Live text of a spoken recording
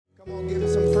Come on, give him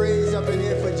some praise up in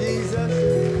here for Jesus.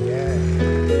 Yeah.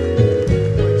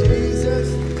 For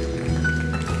Jesus,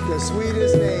 the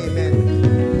sweetest name.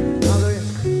 And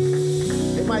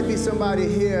hallelujah. There might be somebody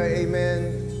here,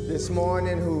 amen, this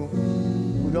morning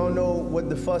who don't know what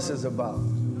the fuss is about,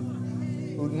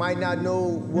 who might not know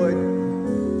what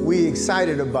we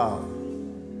excited about,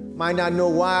 might not know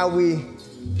why we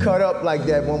cut up like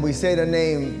that when we say the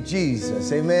name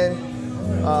Jesus, amen.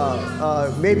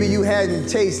 Maybe you hadn't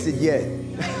tasted yet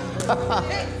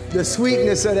the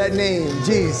sweetness of that name,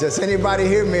 Jesus. Anybody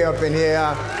hear me up in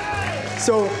here?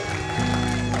 So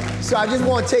I just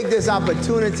want to take this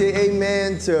opportunity,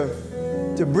 amen,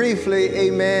 to briefly,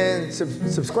 amen,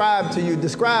 describe to you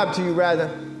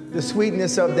the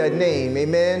sweetness of that name,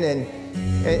 amen.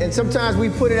 And sometimes we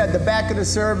put it at the back of the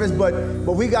service, but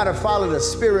we got to follow the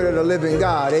Spirit of the living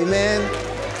God, amen.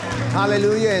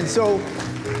 Hallelujah. And so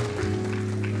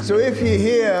if you're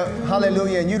here,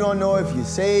 hallelujah, and you don't know if you're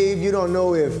saved, you don't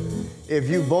know if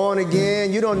you're born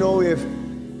again, you don't know if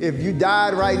you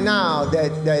died right now,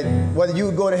 that whether you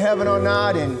would go to heaven or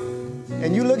not,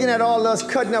 and you're looking at all us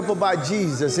cutting up about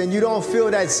Jesus, and you don't feel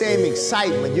that same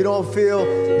excitement, you don't feel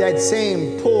that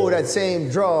same pull, that same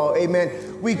draw, amen.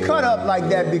 We cut up like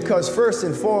that because first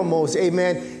and foremost,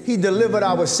 amen, he delivered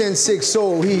our sin-sick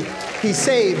soul. He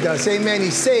saved us, amen. He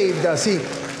saved us.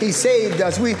 He saved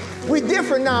us. We're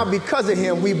different now because of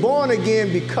him. We're born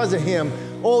again because of him.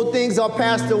 Old things are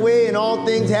passed away and all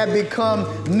things have become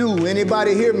new.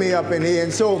 Anybody hear me up in here?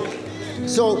 And so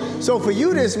for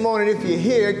you this morning, if you're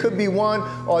here, it could be one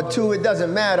or two, it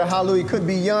doesn't matter. Hallelujah. It could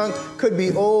be young, could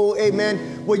be old,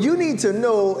 amen. What you need to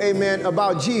know, amen,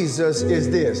 about Jesus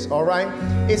is this, all right?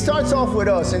 It starts off with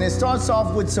us, and it starts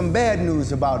off with some bad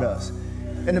news about us.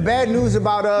 And the bad news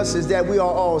about us is that we are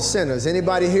all sinners.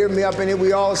 Anybody hear me up in here?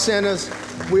 We all sinners.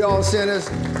 We all sinners.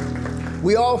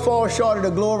 We all fall short of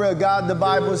the glory of God, the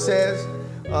Bible says.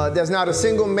 There's not a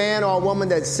single man or woman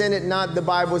that sinned not, the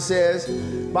Bible says.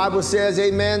 Bible says,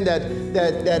 amen,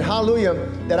 that hallelujah,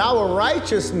 that our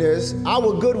righteousness,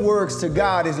 our good works to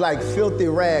God is like filthy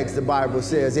rags, the Bible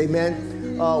says,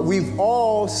 amen. We've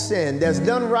all sinned. There's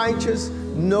none righteous,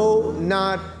 no,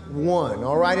 not one,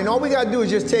 all right? And all we got to do is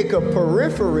just take a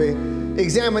periphery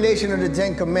examination of the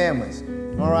Ten Commandments,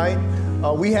 all right?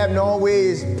 We haven't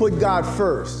always put God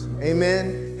first,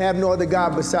 amen. Have no other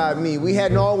God beside me. We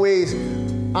hadn't always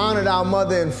honored our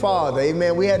mother and father,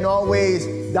 amen. We hadn't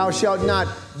always, thou shalt not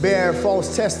bear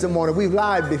false testimony. We've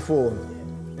lied before.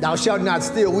 Thou shalt not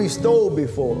steal. We've stole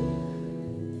before.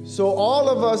 So all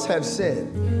of us have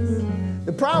sinned.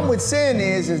 The problem with sin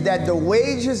is that the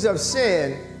wages of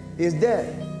sin is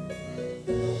death.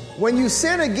 When you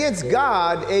sin against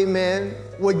God, amen,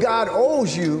 what God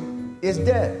owes you is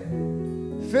death.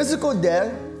 Physical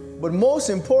death, but most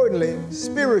importantly,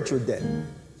 spiritual death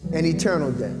and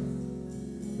eternal death.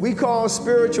 We call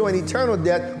spiritual and eternal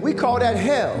death, we call that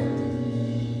hell.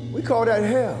 We call that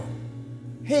hell.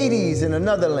 Hades in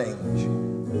another language.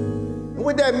 And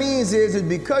what that means is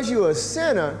because you're a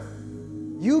sinner,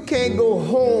 you can't go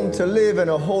home to live in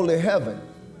a holy heaven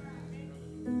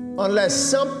unless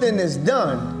something is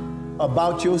done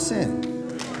about your sin.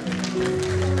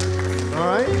 All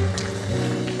right?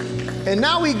 And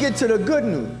now we get to the good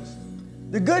news.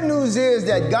 The good news is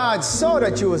that God saw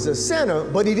that you was a sinner,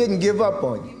 but he didn't give up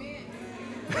on you.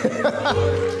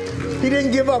 He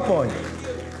didn't give up on you.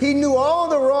 He knew all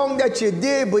the wrong that you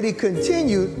did, but he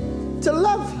continued to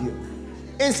love you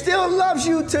and still loves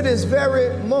you to this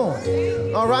very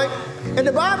moment. All right? And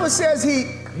the Bible says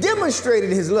he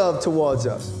demonstrated his love towards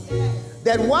us.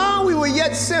 That while we were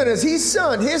yet sinners, his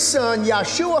son,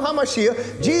 Yahshua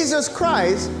HaMashiach, Jesus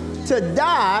Christ, to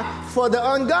die for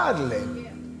the ungodly.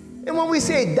 And when we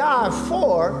say die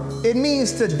for, it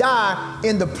means to die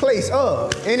in the place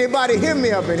of. Anybody hear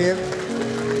me up in here?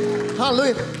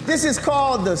 Hallelujah. This is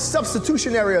called the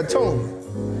substitutionary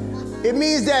atonement. It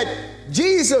means that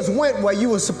Jesus went where you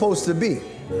were supposed to be.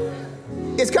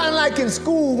 It's kind of like in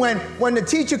school when the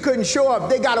teacher couldn't show up,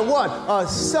 they got a what? A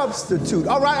substitute.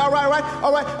 All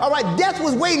right. Death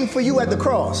was waiting for you at the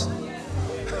cross.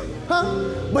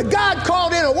 Huh? But God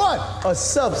called in a what? A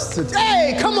substitute.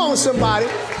 Hey, come on, somebody.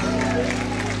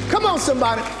 Come on,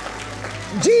 somebody.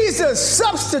 Jesus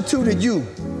substituted you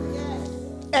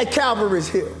at Calvary's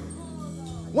Hill.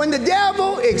 When the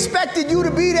devil expected you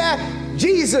to be there,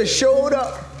 Jesus showed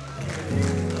up.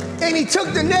 And he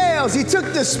took the nails, he took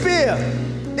the spear.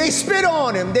 They spit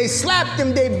on him, they slapped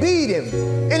him, they beat him.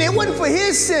 And it wasn't for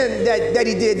his sin that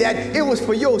he did that, it was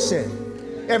for your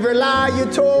sin. Every lie you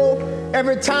told,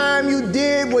 every time you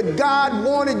did what God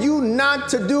wanted you not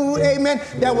to do, amen,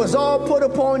 that was all put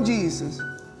upon Jesus.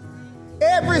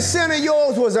 Every sin of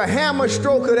yours was a hammer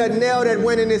stroke of that nail that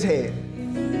went in his head.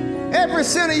 Every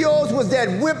sin of yours was that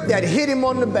whip that hit him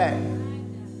on the back.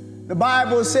 The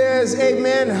Bible says,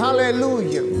 amen,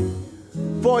 hallelujah.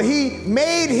 For he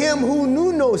made him who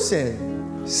knew no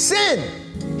sin, sin.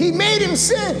 He made him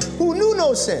sin who knew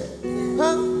no sin.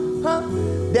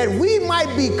 That we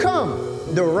might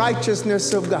become the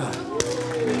righteousness of God.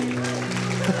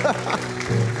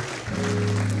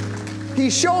 He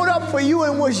showed up for you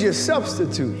and was your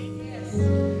substitute.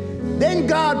 Then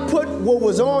God put what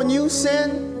was on you,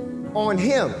 sin, on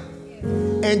him.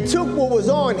 And took what was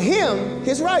on him,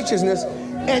 his righteousness,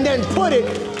 and then put it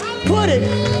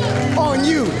on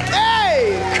you.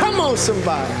 Hey, come on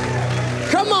somebody.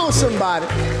 Come on somebody.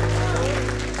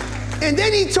 And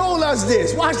then he told us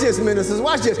this. Watch this, ministers,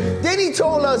 watch this. Then he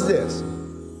told us this.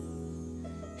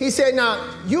 He said, now,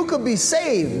 you could be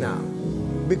saved now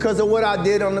because of what I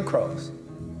did on the cross.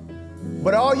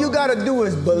 But all you got to do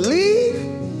is believe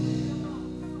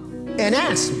and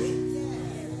ask me.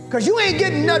 Because you ain't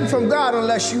getting nothing from God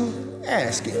unless you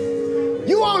ask him.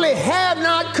 You only have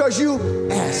not because you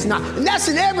ask not. And that's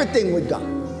in everything with God.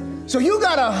 So you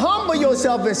got to humble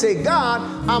yourself and say, God,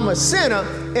 I'm a sinner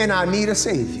and I need a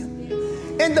Savior.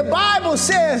 And the Bible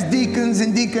says, deacons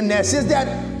and deaconesses, that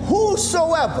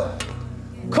whosoever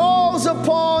calls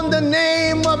upon the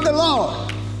name of the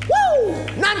Lord, woo,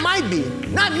 not might be,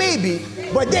 not maybe,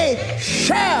 but they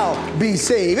shall be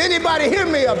saved. Anybody hear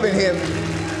me up in here?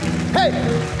 Hey,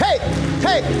 hey,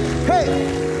 hey, hey.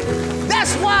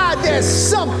 That's why there's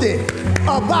something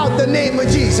about the name of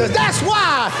Jesus. That's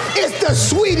why it's the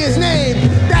sweetest name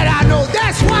that I know.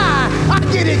 That's why I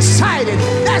get excited.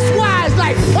 That's why it's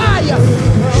like fire.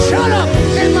 Shut up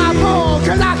in my bones,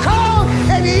 because I called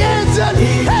and he answered.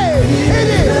 Hey, it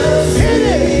is, it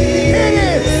is, it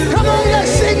is. Come on,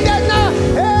 let's sing that now.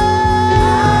 Hey.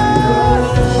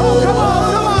 Oh, come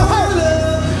on, come on. Hey.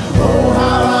 Oh,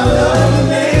 how I love the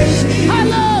name Jesus. I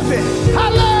love it. I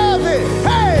love it.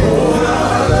 Hey. Oh, how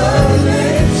I love the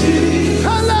name Jesus. I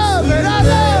love it. I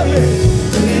love it.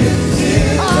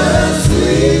 Oh,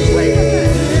 sweet, sweet name.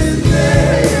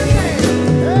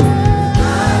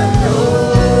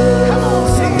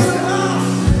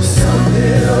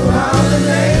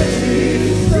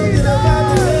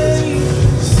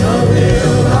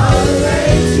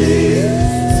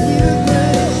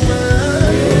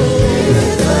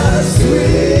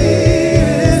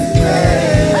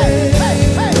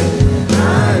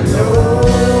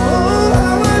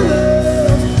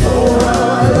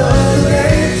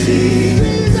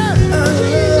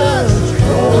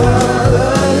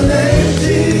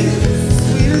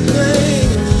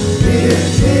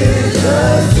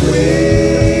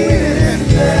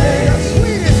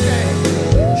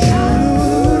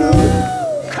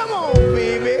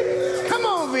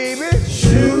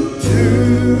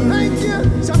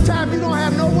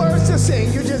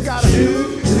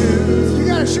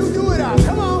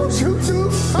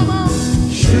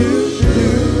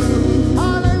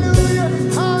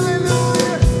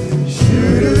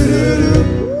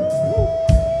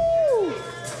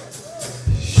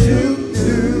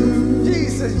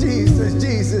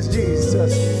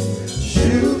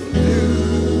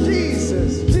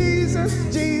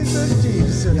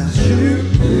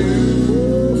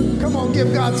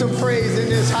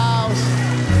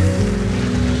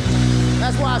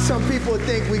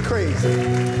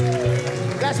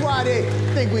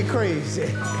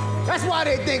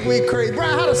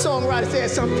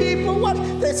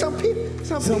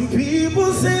 Some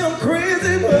people say I'm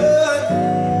crazy, but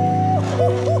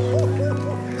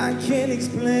I can't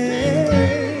explain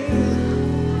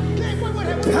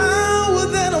the power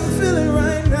that I'm feeling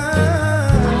right now.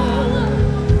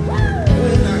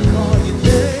 When I call your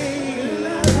name, I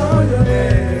call your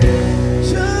name,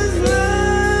 just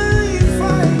like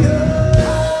fire,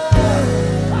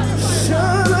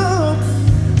 shut up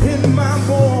in my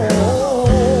bones.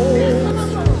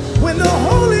 When the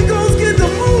Holy Ghost gets to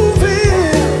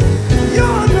moving,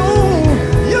 y'all know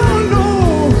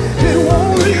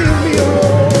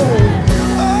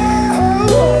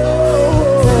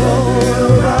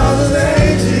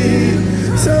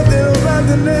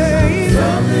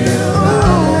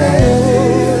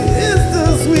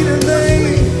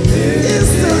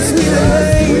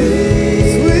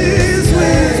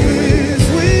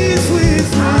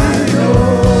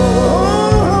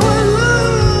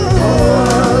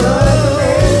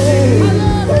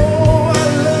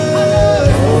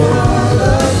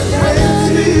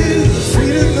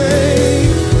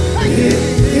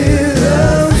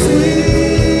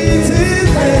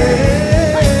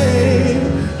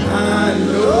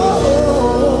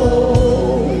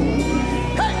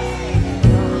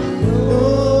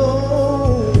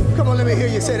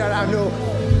you say that, I know.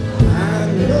 I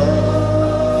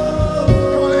know.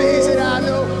 Come on, let me hear you say that, I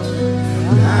know.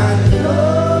 I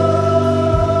know.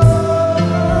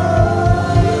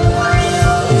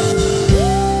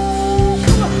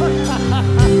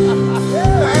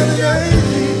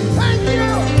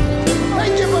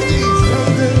 Thank you for Jesus.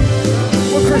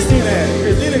 What Christina at?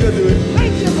 Christina gonna do it.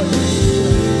 Thank you for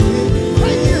Jesus.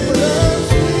 Thank you for the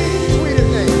sweetest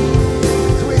name.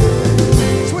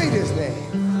 Sweetest name.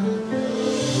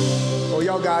 Oh,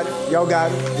 y'all got it. Y'all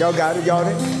got it. Y'all got it. Y'all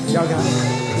got it. Y'all got it.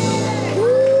 Woo.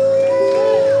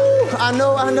 I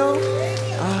know. I know.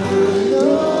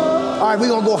 All right, we're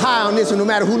going to go high on this one no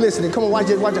matter who listening. Come on, watch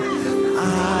it. Watch it. I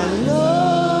know.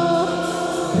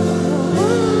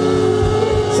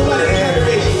 Somebody had the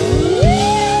vision.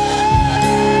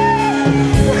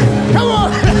 Come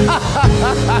on.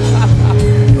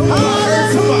 I heard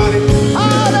somebody.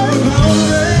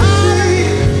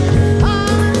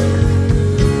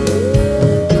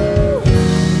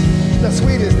 The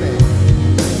sweetest name.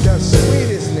 The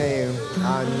sweetest name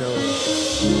I know.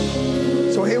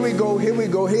 So here we go. Here we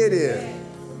go. Here it is.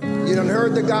 You done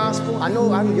heard the gospel. I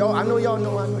know y'all know.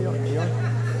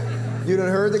 You done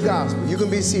heard the gospel. You can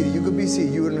be seated. You can be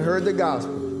seated. You done heard the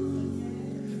gospel.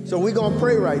 So we're going to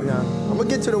pray right now. I'm going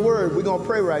to get to the word. We're going to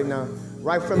pray right now,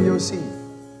 right from your seat.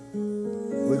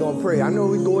 We're going to pray. I know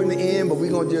we go in the end, but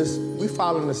we're going to we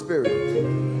following the Spirit.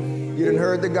 You done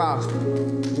heard the gospel.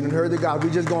 You done heard the gospel.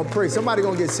 We're just going to pray. Somebody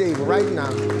going to get saved right now.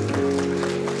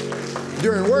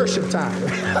 During worship time.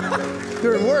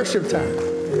 During worship time.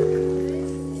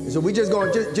 So we just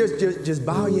going to just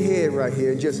bow your head right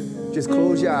here. Just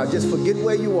close your eyes. Just forget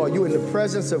where you are. You're in the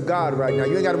presence of God right now.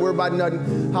 You ain't got to worry about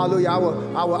nothing. Hallelujah.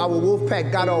 Our wolf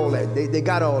pack got all that. They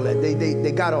got all that.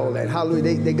 They got all that.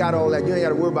 Hallelujah. They got all that. You ain't got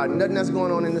to worry about nothing that's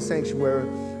going on in the sanctuary.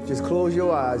 Just close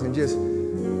your eyes and just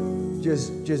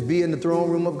be in the throne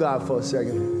room of God for a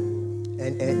second.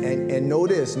 And know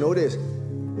this.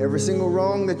 Every single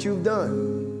wrong that you've done,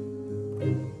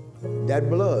 that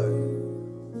blood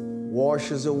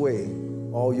washes away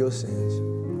all your sins.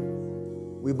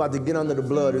 We're about to get under the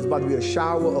blood. There's about to be a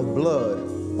shower of blood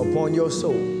upon your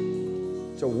soul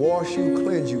to wash you,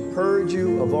 cleanse you, purge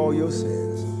you of all your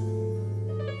sins.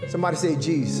 Somebody say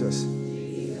Jesus.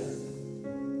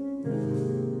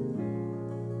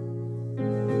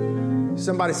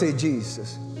 Somebody say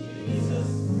Jesus.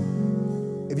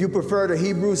 If you prefer the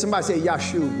Hebrew, somebody say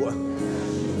Yahshua.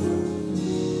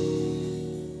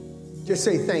 Just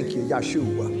say thank you,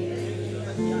 Yahshua.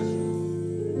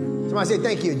 Somebody say,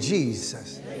 thank you,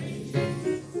 Jesus.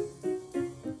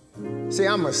 Say,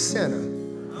 I'm a sinner.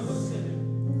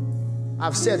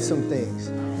 I've said some things,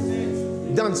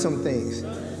 done some things.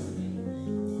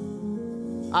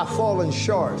 I've fallen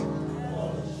short,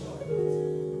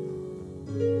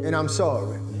 and I'm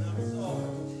sorry.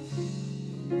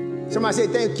 Somebody say,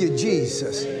 thank you,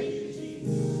 Jesus,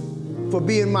 for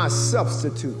being my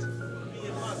substitute,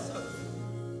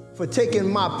 for taking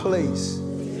my place,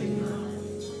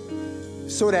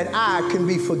 so that I can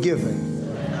be forgiven.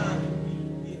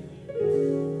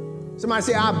 Somebody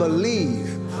say, I believe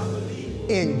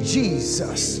in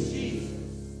Jesus.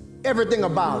 Everything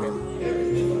about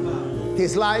him.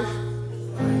 His life,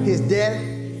 his death,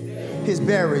 his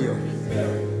burial.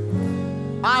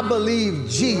 I believe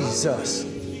Jesus.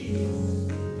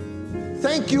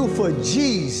 Thank you for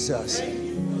Jesus.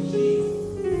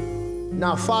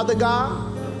 Now, Father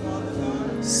God,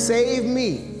 save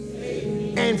me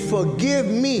and forgive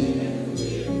me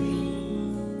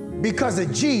because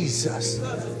of Jesus.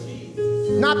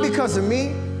 Not because of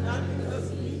me,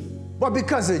 but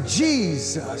because of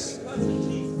Jesus.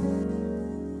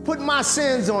 Put my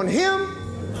sins on him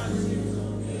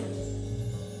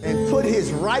and put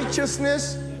his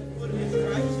righteousness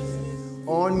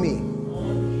on me.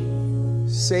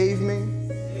 Save me,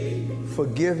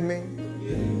 forgive me,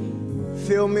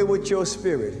 fill me with your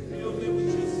spirit,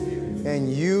 and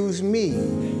use me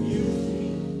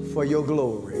for your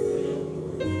glory.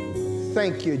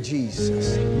 Thank you,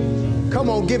 Jesus. Come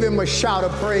on, give him a shout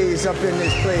of praise up in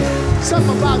this place.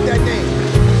 Something about that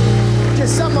name.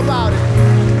 Just something about it.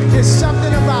 Just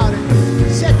something about it.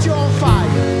 Set you on fire.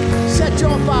 Set you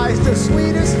on fire. It's the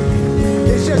sweetest.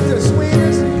 It's just the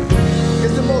sweetest.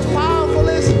 It's the most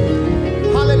powerfulest.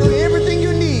 Hallelujah. Everything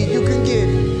you need, you can get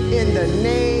in the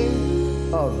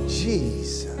name of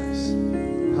Jesus.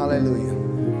 Hallelujah.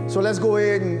 So let's go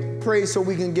ahead and pray so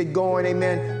we can get going.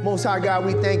 Amen. Most High God,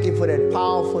 we thank you for that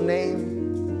powerful name.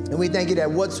 And we thank you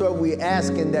that whatsoever we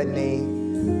ask in that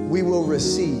name, we will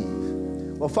receive.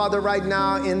 Well, Father, right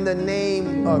now, in the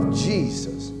name of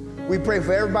Jesus, we pray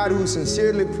for everybody who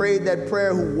sincerely prayed that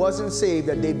prayer who wasn't saved,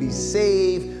 that they be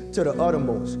saved to the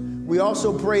uttermost. We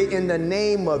also pray in the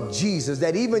name of Jesus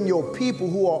that even your people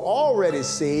who are already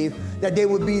saved, that they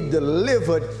would be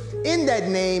delivered in that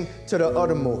name to the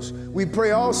uttermost. We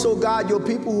pray also, God, your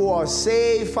people who are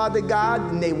saved, Father God,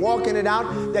 and they walking it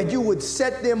out, that you would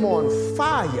set them on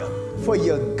fire for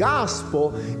your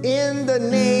gospel in the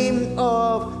name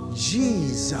of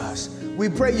Jesus. We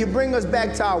pray you bring us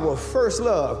back to our first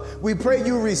love. We pray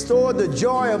you restore the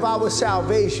joy of our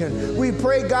salvation. We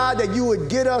pray, God, that you would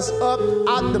get us up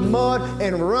out the mud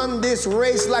and run this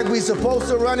race like we're supposed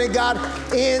to run it, God,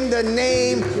 in the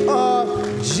name of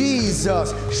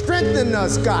Jesus. Strengthen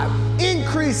us, God.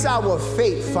 Increase our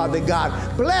faith, Father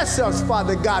God. Bless us,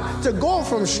 Father God, to go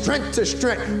from strength to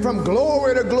strength, from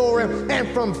glory to glory, and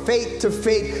from faith to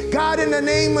faith. God, in the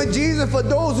name of Jesus, for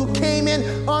those who came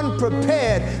in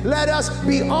unprepared, let us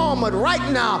be armored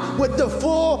right now with the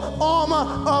full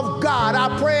armor of God.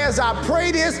 I pray as I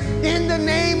pray this in the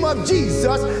name of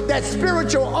Jesus, that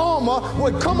spiritual armor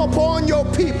would come upon your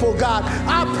people, God.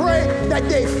 I pray that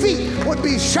their feet would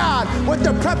be shod with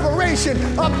the preparation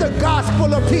of the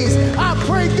gospel of peace. I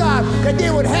pray, God, that they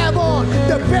would have on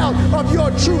the belt of your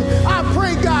truth. I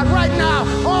pray, God, right now,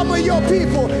 armor your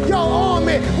people, your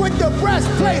army, with the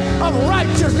breastplate of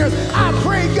righteousness. I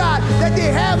pray, God, that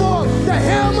they have on the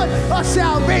helmet of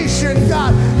salvation,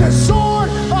 God, the sword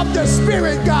of the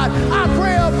Spirit, God. I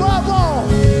pray above all,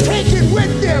 taking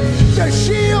with them the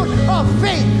shield of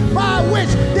faith by which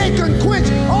they can quench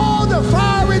all the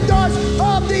fiery darts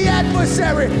of the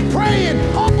adversary, praying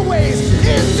always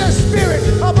in the Spirit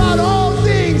about all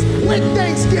things with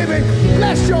thanksgiving.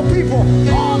 Bless your people.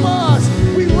 Armor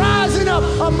us. We rising up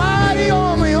a mighty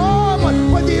army,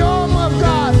 armor with the armor of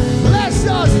God. Bless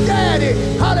us, Daddy.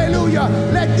 Hallelujah.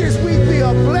 Let this week be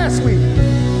a blessed week,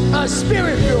 a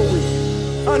Spirit-filled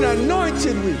week, an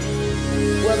anointed week,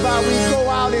 whereby we go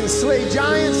out and slay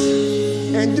giants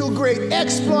and do great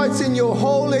exploits in your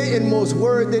holy and most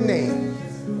worthy name.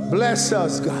 Bless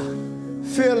us, God.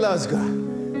 Fill us,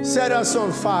 God. Set us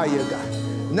on fire, God.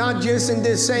 Not just in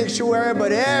this sanctuary,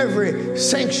 but every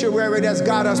sanctuary that's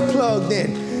got us plugged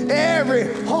in.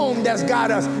 Every home that's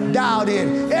got us dialed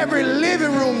in. Every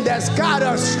living room that's got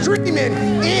us streaming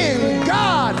in,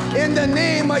 God. In the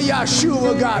name of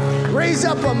Yeshua, God. Raise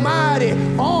up a mighty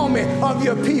army of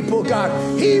your people, God.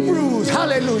 Hebrews,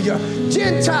 hallelujah.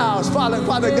 Gentiles,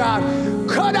 Father God.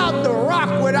 Cut out the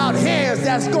rock without hands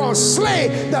that's going to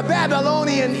slay the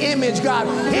Babylonian image, God.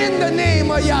 In the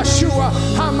name of Yeshua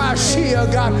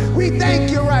HaMashiach, God. We thank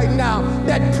you right now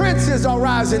that princes are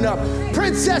rising up.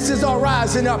 Princesses are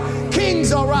rising up.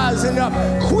 Kings are rising up.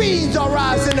 Queens are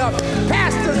rising up.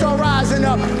 Pastors are rising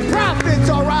up. Prophets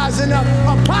are rising up.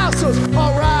 Apostles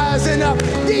are rising up.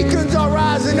 Deacons are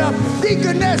rising up.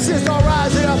 Deaconesses are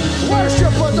rising up.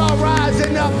 Worshipers are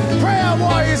rising up. Prayer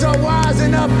warriors are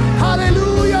rising up.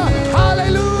 Hallelujah.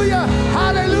 Hallelujah.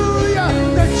 Hallelujah.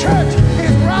 The church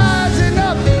is rising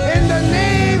up in the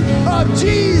name of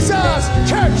Jesus.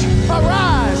 Church,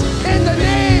 arise in the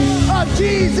name of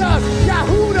Jesus.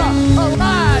 Yahudah,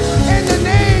 arise in the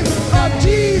name of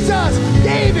Jesus.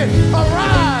 David,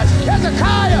 arise.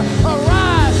 Hezekiah,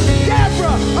 arise.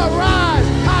 Deborah, arise.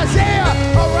 Isaiah,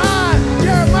 arise.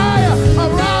 Jeremiah,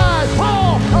 arise.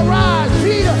 Paul, arise.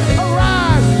 Peter,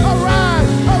 arise. Arise.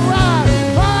 Arise.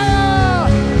 Fire!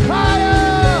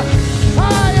 Fire!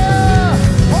 Fire!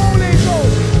 Holy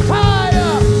Ghost,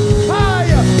 fire!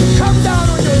 Fire! Come down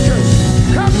on your church.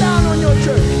 Come down on your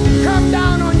church. Come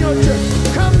down on your church.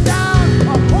 Come down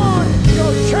upon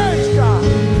your church, God.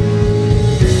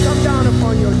 Come down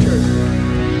upon your church.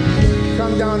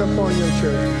 Come down upon your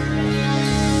church.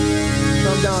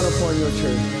 Come down upon your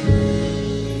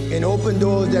church. And open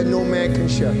doors that no man can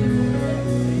shut.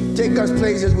 Take us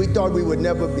places we thought we would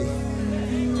never be.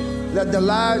 Let the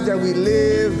lives that we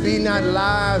live be not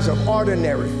lives of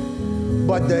ordinary,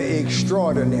 but the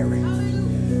extraordinary.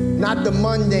 Not the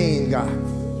mundane,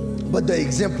 God, but the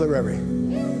exemplary.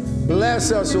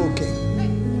 Bless us, O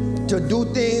King, to do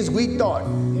things we thought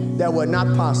that were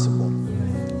not possible,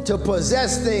 to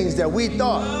possess things that we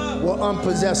thought were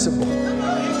unpossessable,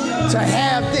 to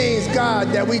have things, God,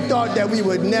 that we thought that we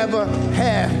would never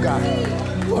have, God.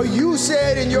 For you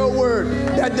said in your word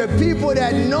that the people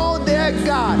that know their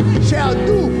God shall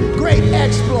do great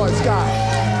exploits, God.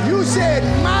 You said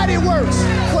mighty works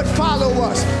would follow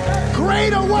us.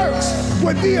 Greater works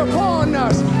would be upon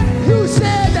us. You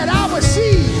said that our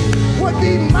seed would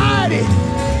be mighty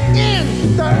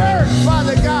in the earth,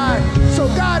 Father God. So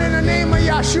God, in the name of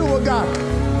Yeshua, God,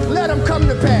 let them come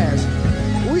to pass.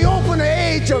 We open an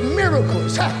age of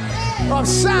miracles, of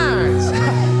signs,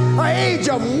 an age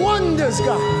of wonders,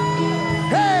 God.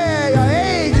 Hey, an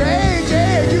age.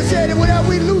 You said that whenever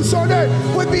we lose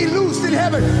would be loosed in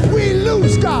heaven. We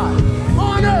loose, God,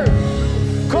 on earth,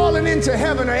 calling into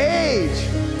heaven an age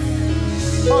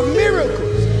of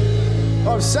miracles,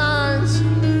 of signs,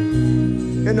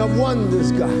 and of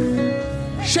wonders, God.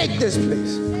 Shake this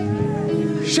place.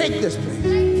 Shake this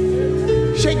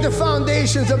place. Shake the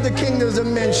foundations of the kingdoms of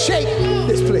men. Shake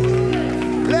this place.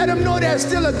 Let them know there's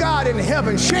still a God in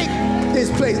heaven. Shake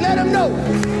this place. Let them know.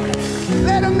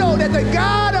 Let them know that the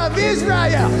God of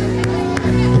Israel,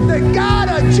 the God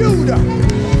of Judah,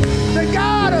 the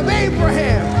God of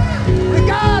Abraham, the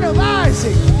God of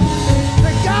Isaac,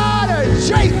 the God of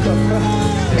Jacob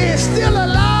is still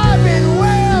alive and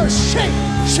well. Shake,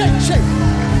 shake, shake,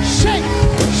 shake,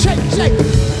 shake, shake,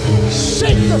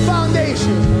 shake the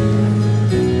foundation.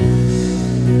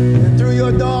 And through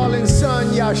your darling son,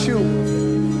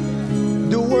 Yahshua,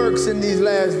 do works in these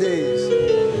last days.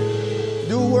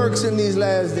 Do works in these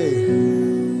last days.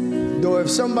 Though if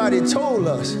somebody told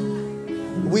us,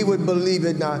 we would believe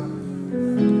it not.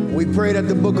 We pray that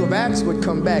the book of Acts would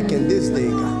come back in this day,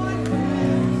 God.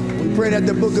 We pray that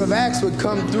the book of Acts would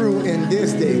come through in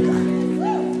this day, God.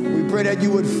 We pray that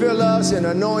you would fill us and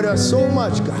anoint us so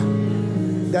much,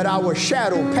 God, that our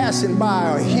shadow passing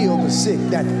by or heal the sick,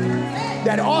 that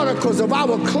articles of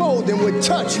our clothing would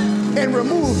touch and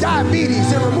remove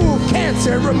diabetes and remove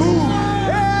cancer and remove,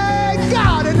 hey,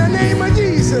 God, in the name of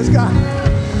Jesus, God.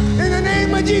 In the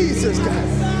name of Jesus, God.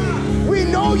 We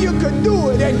know you could do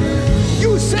it, and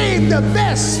you saved the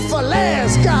best for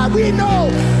last, God. We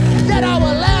know that our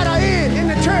latter end in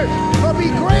the church will be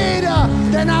greater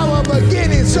than our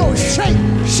beginning. So shake,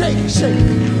 shake, shake.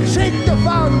 Shake the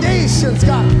foundations,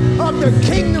 God, of the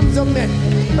kingdoms of men,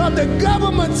 of the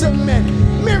governments of men.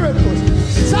 Miracles,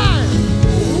 signs,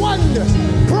 wonders,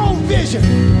 provision,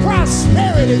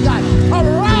 prosperity, God.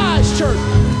 Arise, church.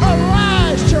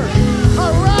 Arise, church.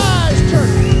 Arise, church.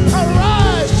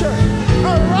 Arise, church.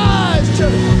 Arise,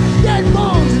 church. Dead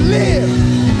bones live.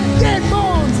 Dead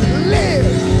bones live.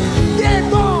 Dead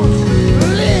bones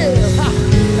live.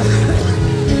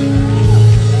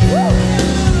 Woo.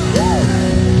 Woo.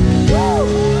 Woo.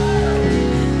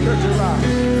 Church arise.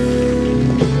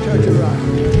 Church arise.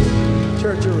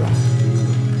 Church arise.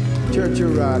 Church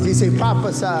arise. He said,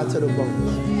 prophesy to the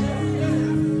bones.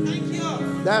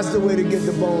 That's the way to get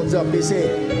the bones up. He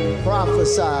said,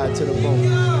 prophesy to the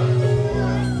bones.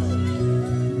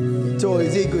 He told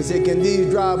Ezekiel, he said, can these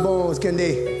dry bones, can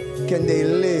they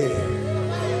live?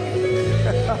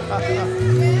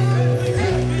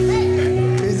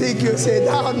 Ezekiel said,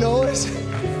 thou knowest.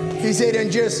 He said,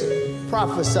 and just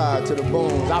prophesy to the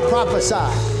bones. I prophesy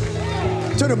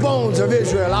to the bones of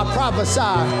Israel. I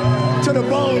prophesy to the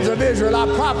bones of Israel. I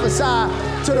prophesy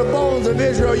to the bones of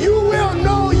Israel. You will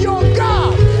know your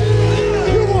God.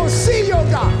 You will see your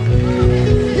God.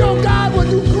 Your God will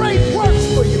do great works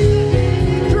for you.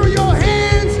 Through your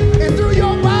hands and through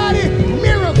your body,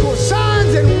 miracles,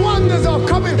 signs, and wonders are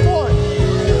coming forth.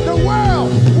 The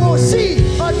world will see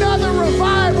another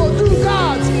revival through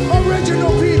God's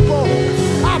original people.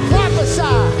 I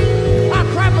prophesy. I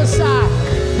prophesy.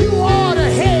 You are the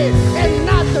head and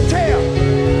not the tail,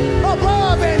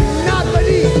 above and not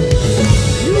beneath.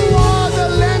 You are the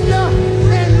lender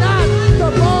and not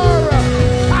the borrower.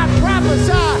 I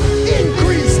prophesy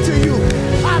increase to you.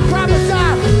 I prophesy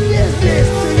business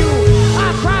to you. I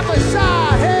prophesy,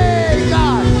 hey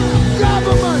God,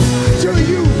 governments to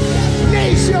you,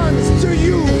 nations to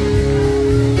you.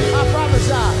 I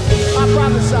prophesy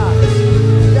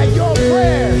that your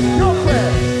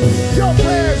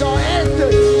prayers are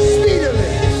answered speedily.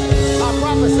 I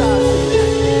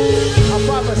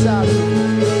prophesy to you.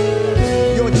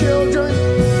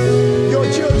 Your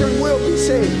children will be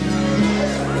saved.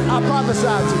 I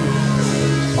prophesy to you.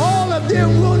 All of them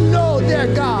will know their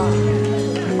God.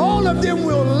 All of them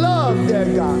will love their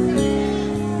God.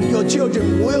 Your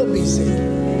children will be saved.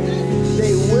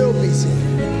 They will be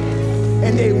saved.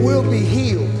 And they will be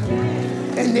healed.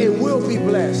 And they will be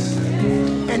blessed.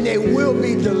 And they will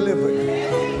be delivered.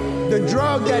 The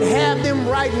drug that have them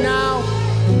right now,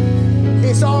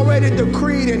 it's already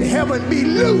decreed in heaven, be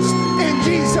loosed in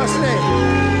Jesus'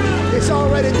 name. It's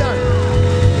already done.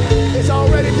 It's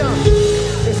already done.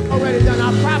 It's already done.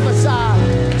 I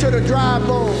prophesy to the dry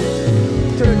bones,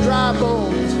 to the dry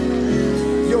bones.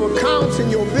 Your accounts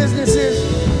and your businesses,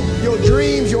 your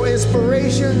dreams, your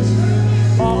inspirations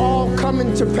are all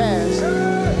coming to pass.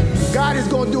 God is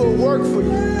going to do a work for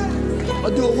you.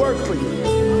 I'll do a work for you.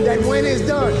 That when it's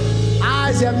done,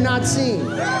 eyes have not seen.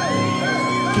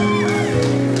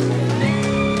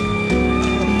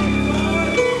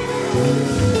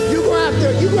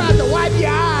 You're going to have to wipe your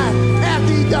eye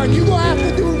after he's done. You're going to have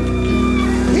to do,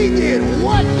 he did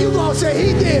what? You're going to say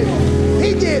he did.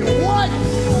 He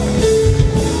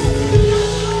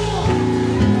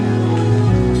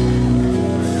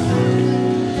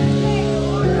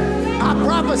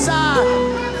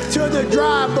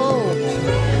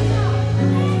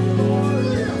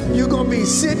be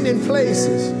sitting in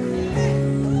places,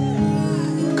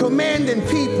 commanding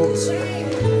peoples,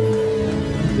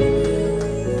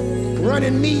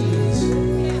 running meetings,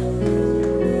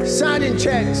 signing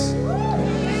checks,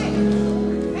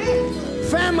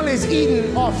 families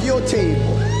eating off your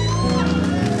table.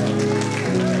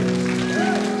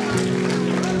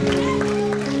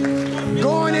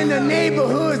 Going in the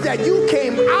neighborhoods that you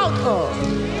came out of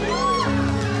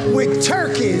with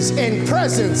turkeys and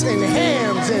presents and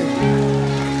hams and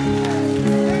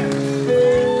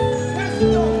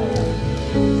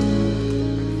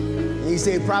he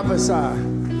said, prophesy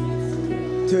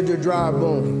to the dry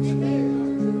bones.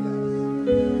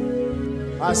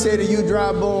 I say to you,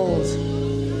 dry bones,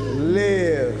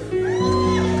 live.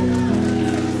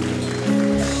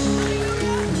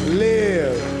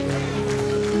 Live.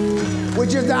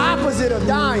 Which is the opposite of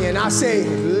dying. I say,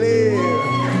 live.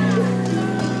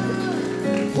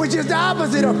 Which is the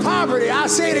opposite of poverty. I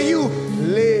say to you,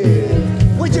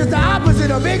 live. Which is the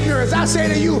opposite of ignorance. I say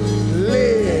to you,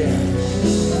 live.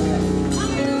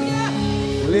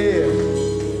 Live.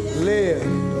 Live.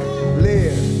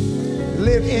 Live.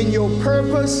 Live in your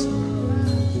purpose.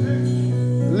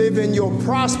 Live in your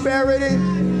prosperity.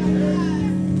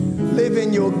 Live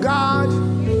in your God.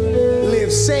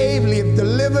 Live saved. Live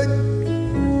delivered.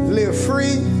 Live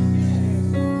free.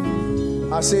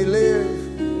 I say live.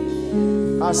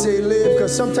 I say live,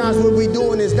 because sometimes what we're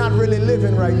doing is not really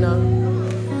living right now.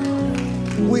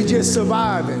 We just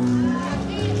surviving.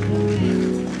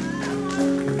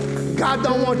 God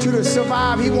don't want you to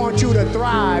survive. He wants you to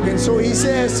thrive. And so he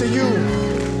says to you,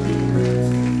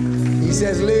 he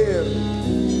says, live.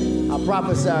 I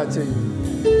prophesy to you.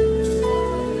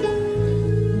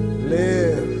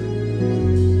 Live.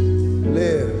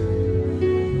 Live.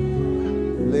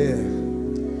 Live.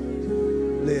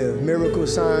 Live.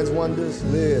 Miracles, signs, wonders,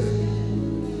 live.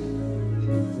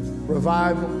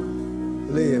 Revival,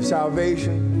 live.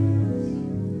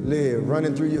 Salvation, live.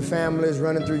 Running through your families,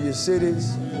 running through your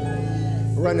cities,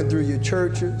 running through your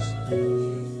churches,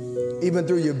 even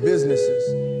through your businesses.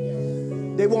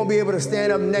 They won't be able to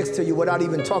stand up next to you without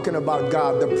even talking about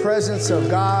God. The presence of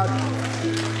God.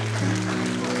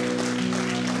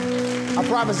 I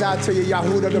prophesy to you,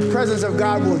 Yahudah, the presence of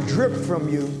God will drip from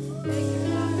you.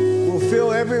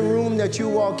 Fill every room that you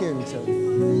walk into.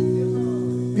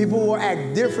 People will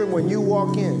act different when you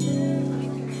walk in.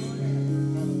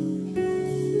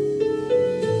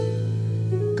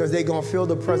 Because they're going to feel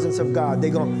the presence of God. They're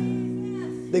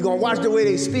going to watch the way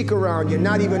they speak around you,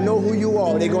 not even know who you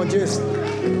are. They're going to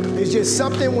it's just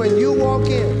something when you walk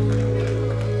in.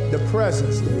 The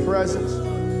presence, the presence,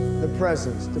 the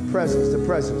presence, the presence, the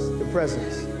presence, the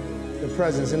presence. The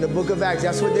presence. In the book of Acts,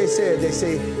 that's what they said. They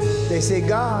say,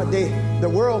 God, the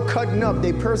world cutting up,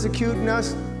 they persecuting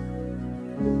us.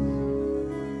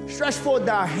 Stretch forth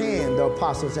thy hand, the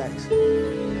apostles asked,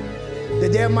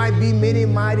 that there might be many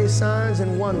mighty signs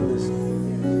and wonders,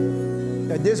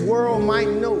 that this world might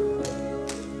know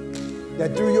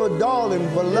that through your darling,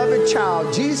 beloved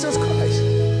child, Jesus Christ,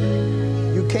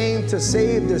 you came to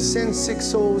save the sin-sick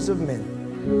souls of men.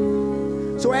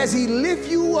 So as he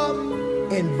lift you up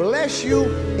and bless you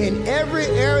in every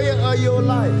area of your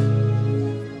life,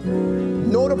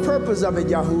 know the purpose of it,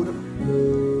 Yahudah.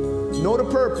 Know the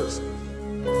purpose.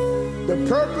 The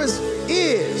purpose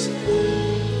is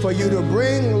for you to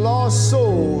bring lost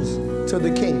souls to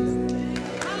the kingdom.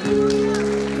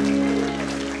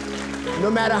 No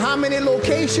matter how many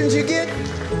locations you get,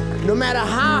 no matter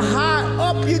how high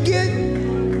up you get,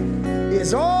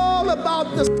 it's all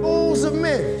about the souls of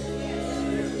men.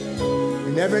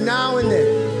 And every now and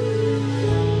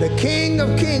then, the King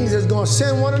of Kings is going to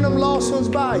send one of them lost ones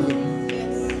by you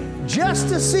just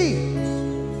to see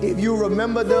if you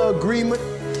remember the agreement,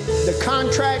 the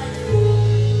contract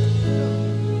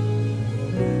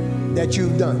that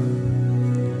you've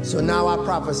done. So now I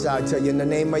prophesy to you in the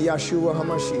name of Yeshua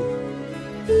HaMashiach.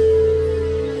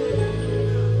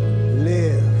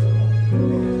 Live.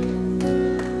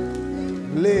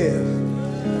 Live.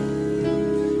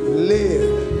 Live.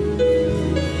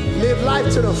 Live life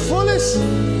to the fullest.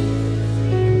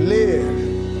 Live.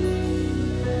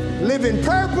 Live in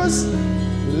purpose.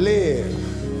 Live.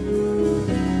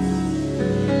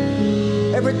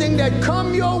 Everything that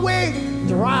come your way,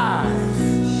 thrive.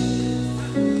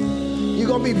 You're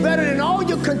going to be better than all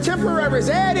your contemporaries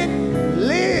added.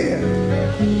 Live.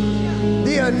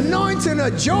 The anointing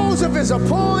of Joseph is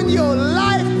upon your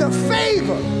life, the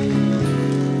favor.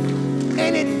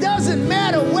 And it doesn't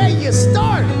matter where you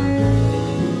start,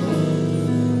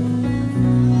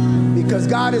 because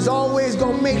God is always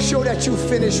going to make sure that you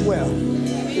finish well.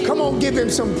 Come on, give him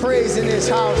some praise in this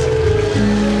house.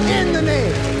 In the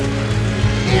name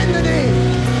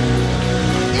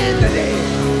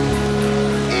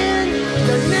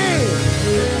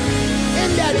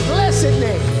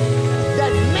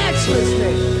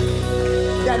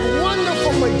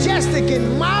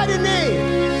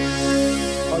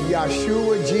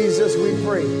Yeshua Jesus we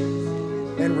pray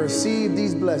and receive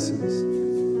these blessings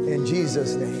in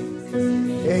Jesus' name.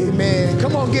 Amen.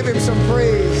 Come on, give him some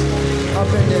praise up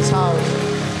in this house.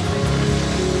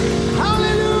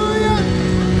 Hallelujah.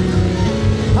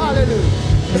 Hallelujah.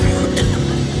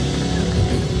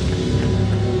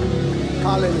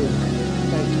 Hallelujah.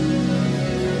 Thank you.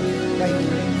 Thank you.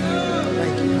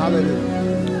 Thank you.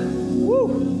 Hallelujah.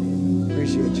 Woo.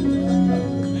 Appreciate you.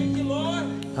 Thank you,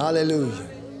 Lord. Hallelujah.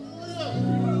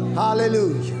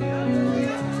 Hallelujah.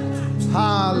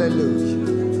 Hallelujah.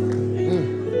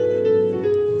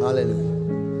 Hallelujah.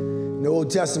 In the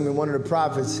Old Testament, one of the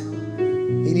prophets,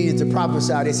 he needed to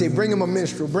prophesy. They say, bring him a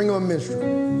minstrel, bring him a minstrel.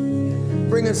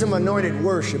 Bring him some anointed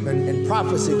worship and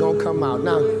prophecy gonna come out.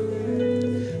 Now,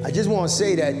 I just want to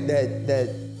say that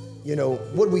you know,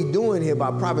 what we doing here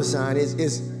by prophesying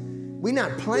is we're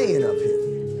not playing up here.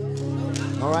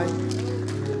 All right?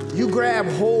 You grab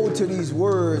hold to these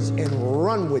words and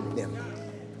run with them.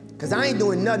 Because I ain't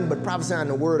doing nothing but prophesying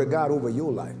the word of God over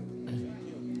your life.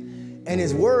 And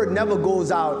his word never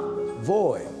goes out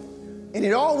void. And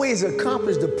it always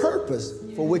accomplishes the purpose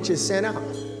for which it's sent out.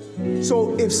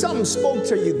 So if something spoke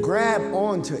to you, grab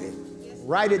onto it.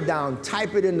 Write it down,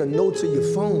 type it in the notes of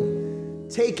your phone.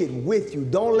 Take it with you.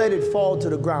 Don't let it fall to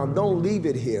the ground. Don't leave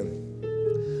it here.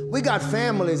 We got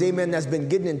families, amen, that's been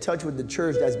getting in touch with the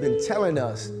church that's been telling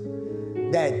us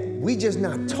that we just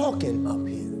not talking up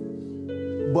here,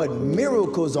 but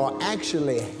miracles are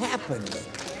actually happening.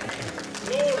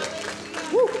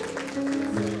 Woo.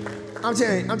 I'm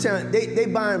telling you, they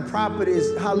buying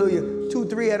properties, hallelujah, 2,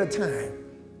 3 at a time.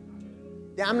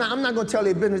 Yeah, I'm not gonna tell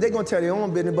their business, they're gonna tell their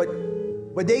own business,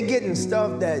 but they getting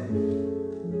stuff that,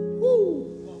 woo,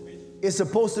 is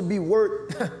supposed to be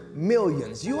worth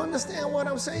millions. You understand what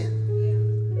I'm saying?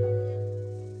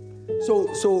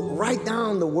 So write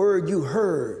down the word you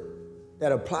heard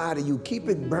that apply to you. Keep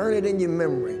it, burn it in your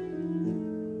memory,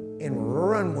 and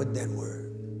run with that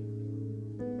word.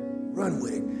 Run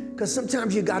with it. Because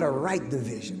sometimes you gotta write the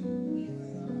vision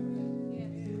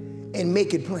and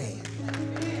make it plain.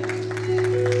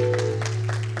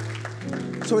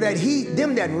 So that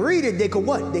them that read it, they could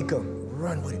what? They could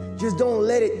run with it. Just don't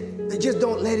let it,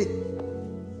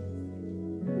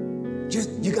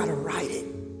 you gotta write it.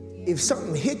 If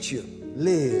something hits you,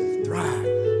 live, thrive,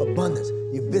 abundance,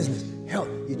 your business, health,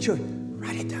 your children,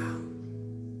 write it down.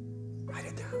 Write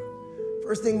it down.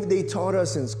 First thing they taught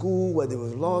us in school, whether it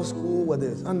was law school, whether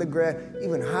it was undergrad,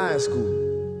 even high school,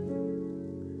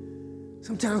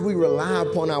 sometimes we rely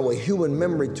upon our human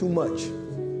memory too much.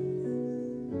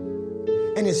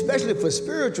 And especially for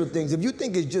spiritual things, if you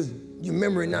think it's just your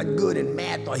memory not good in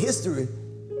math or history,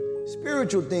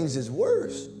 spiritual things is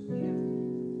worse.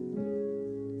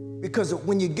 Because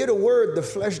when you get a word, the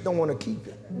flesh don't want to keep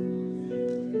it.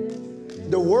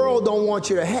 The world don't want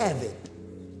you to have it.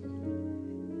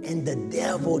 And the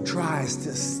devil tries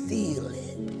to steal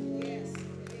it.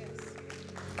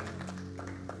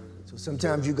 So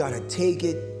sometimes you got to take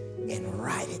it and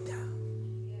write it down.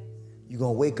 You're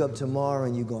going to wake up tomorrow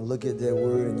and you're going to look at that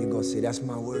word and you're going to say, that's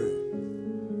my word.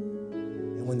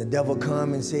 And when the devil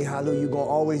come and say, hallelujah, you're going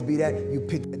to always be that, you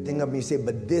pick that thing up and you say,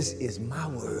 but this is my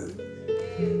word.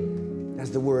 That's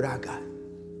the word I got.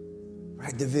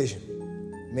 Write the vision.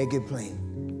 Make it plain.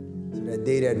 So that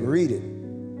they that read it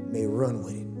may run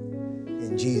with it.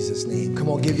 In Jesus' name. Come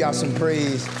on, give y'all some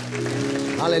praise.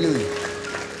 Hallelujah.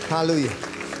 Hallelujah.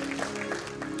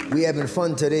 We having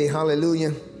fun today.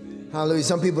 Hallelujah. Hallelujah.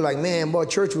 Some people are like, man, boy,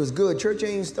 church was good. Church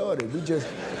ain't started. We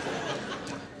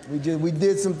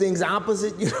did some things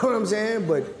opposite, you know what I'm saying?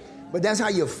 But that's how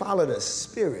you follow the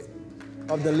spirit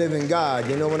of the living God.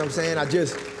 You know what I'm saying?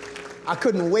 I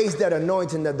couldn't waste that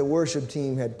anointing that the worship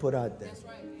team had put out there. That's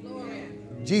right. Glory.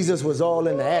 Jesus was all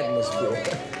in the atmosphere.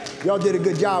 Y'all did a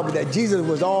good job with that. Jesus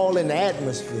was all in the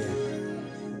atmosphere.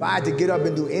 If I had to get up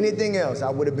and do anything else,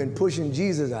 I would have been pushing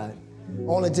Jesus out,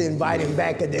 only to invite him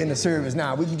back at the end of service.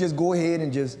 Now, we can just go ahead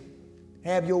and just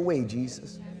have your way,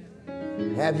 Jesus.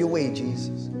 Have your way,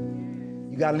 Jesus.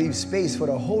 You got to leave space for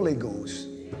the Holy Ghost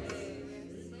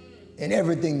in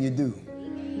everything you do.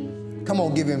 Come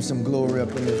on, give him some glory up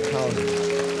in this house.